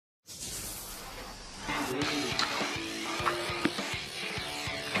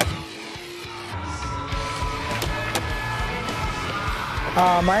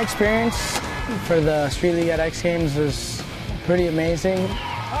My experience for the Street League at XGames was pretty amazing.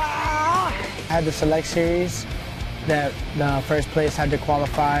 I had the select series that the first place had to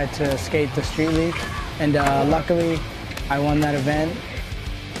qualify to skate the Street League, and luckily I won that event.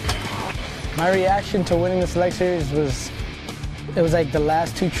 My reaction to winning the select series was, it was like the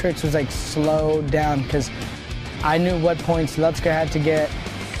last two tricks was like slowed down because I knew what points Lutzka had to get.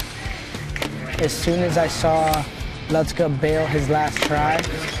 As soon as I saw Lutzka bail his last try,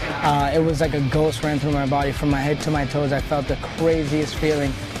 it was like a ghost ran through my body from my head to my toes. I felt the craziest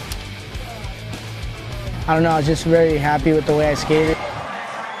feeling. I don't know, I was just very happy with the way I skated.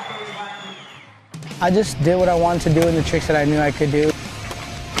 I just did what I wanted to do in the tricks that I knew I could do.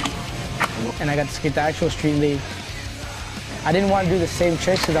 And I got to skate the actual Street League. I didn't want to do the same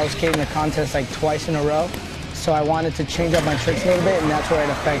tricks because I was skating the contest like twice in a row. So I wanted to change up my tricks a little bit, and that's where it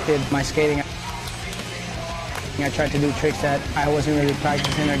affected my skating. I tried to do tricks that I wasn't really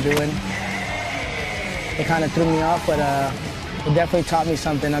practicing or doing. It kind of threw me off, but it definitely taught me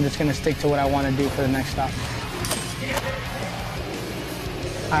something. I'm just going to stick to what I want to do for the next stop.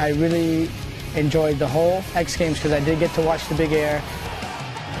 I really enjoyed the whole XGames because I did get to watch the big air.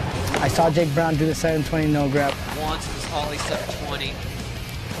 I saw Jake Brown do the 720 no grab. Once it was Ollie 720.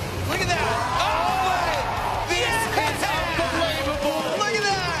 Look at that! Oh, this is unbelievable! Look at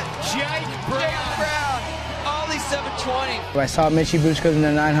that! Jake Brown! Ollie 720. I saw Mitchy Bushko in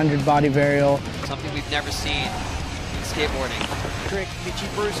the 900 body varial. Something we've never seen in skateboarding. Trick, Mitchy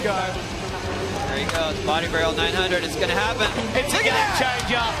Brusco. There he goes, body varial 900. It's gonna happen. It's a game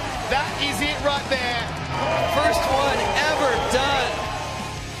changer. That is it right there. First one ever done.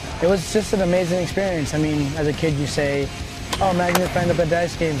 It was just an amazing experience. I mean, as a kid you say, oh, imagine if I end up at the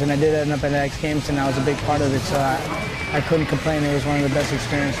XGames, and I did end up at the XGames, and I was a big part of it, so I couldn't complain. It was one of the best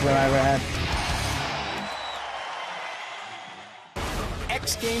experiences that I ever had.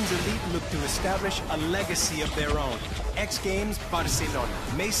 XGames Elite look to establish a legacy of their own. XGames Barcelona,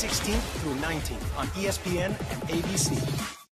 May 16th through 19th on ESPN and ABC.